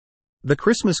The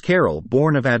Christmas Carol,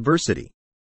 Born of Adversity.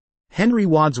 Henry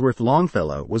Wadsworth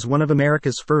Longfellow was one of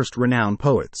America's first renowned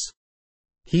poets.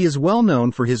 He is well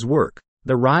known for his work,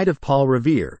 The Ride of Paul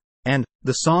Revere, and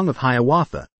The Song of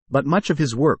Hiawatha, but much of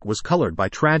his work was colored by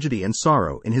tragedy and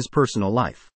sorrow in his personal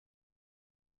life.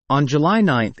 On July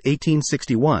 9,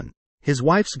 1861, his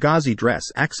wife's gauzy dress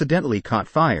accidentally caught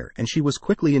fire and she was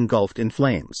quickly engulfed in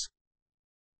flames.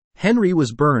 Henry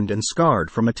was burned and scarred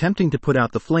from attempting to put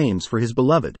out the flames for his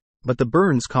beloved, but the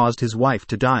burns caused his wife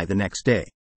to die the next day.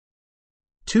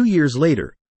 2 years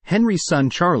later, Henry's son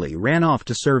Charlie ran off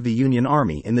to serve the Union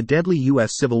Army in the deadly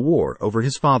U.S. Civil War over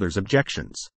his father's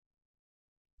objections.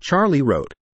 Charlie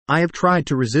wrote, "I have tried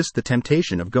to resist the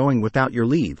temptation of going without your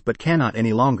leave but cannot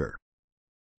any longer."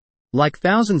 Like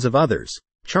thousands of others,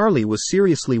 Charlie was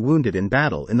seriously wounded in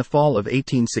battle in the fall of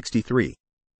 1863.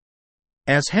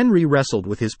 As Henry wrestled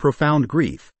with his profound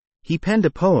grief, he penned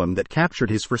a poem that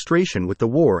captured his frustration with the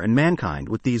war and mankind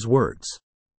with these words.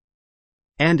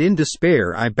 "And in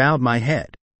despair I bowed my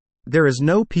head. There is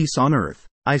no peace on earth,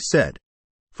 I said.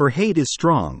 For hate is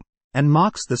strong, and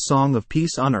mocks the song of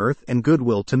peace on earth and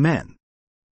goodwill to men."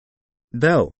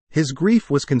 Though his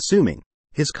grief was consuming,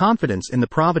 his confidence in the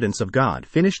providence of God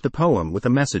finished the poem with a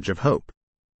message of hope.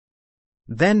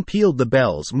 Then pealed the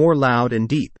bells more loud and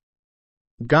deep.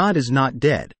 God is not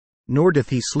dead, nor doth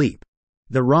he sleep.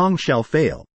 The wrong shall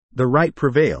fail, the right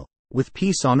prevail, with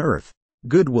peace on earth,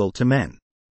 goodwill to men.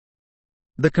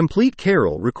 The complete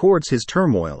carol records his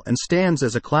turmoil and stands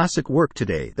as a classic work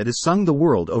today that is sung the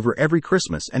world over every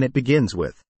Christmas, and it begins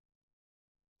with,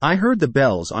 "I heard the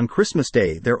bells on Christmas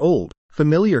Day their old,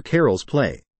 familiar carols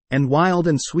play, and wild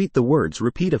and sweet the words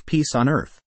repeat of peace on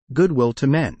earth, goodwill to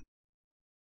men."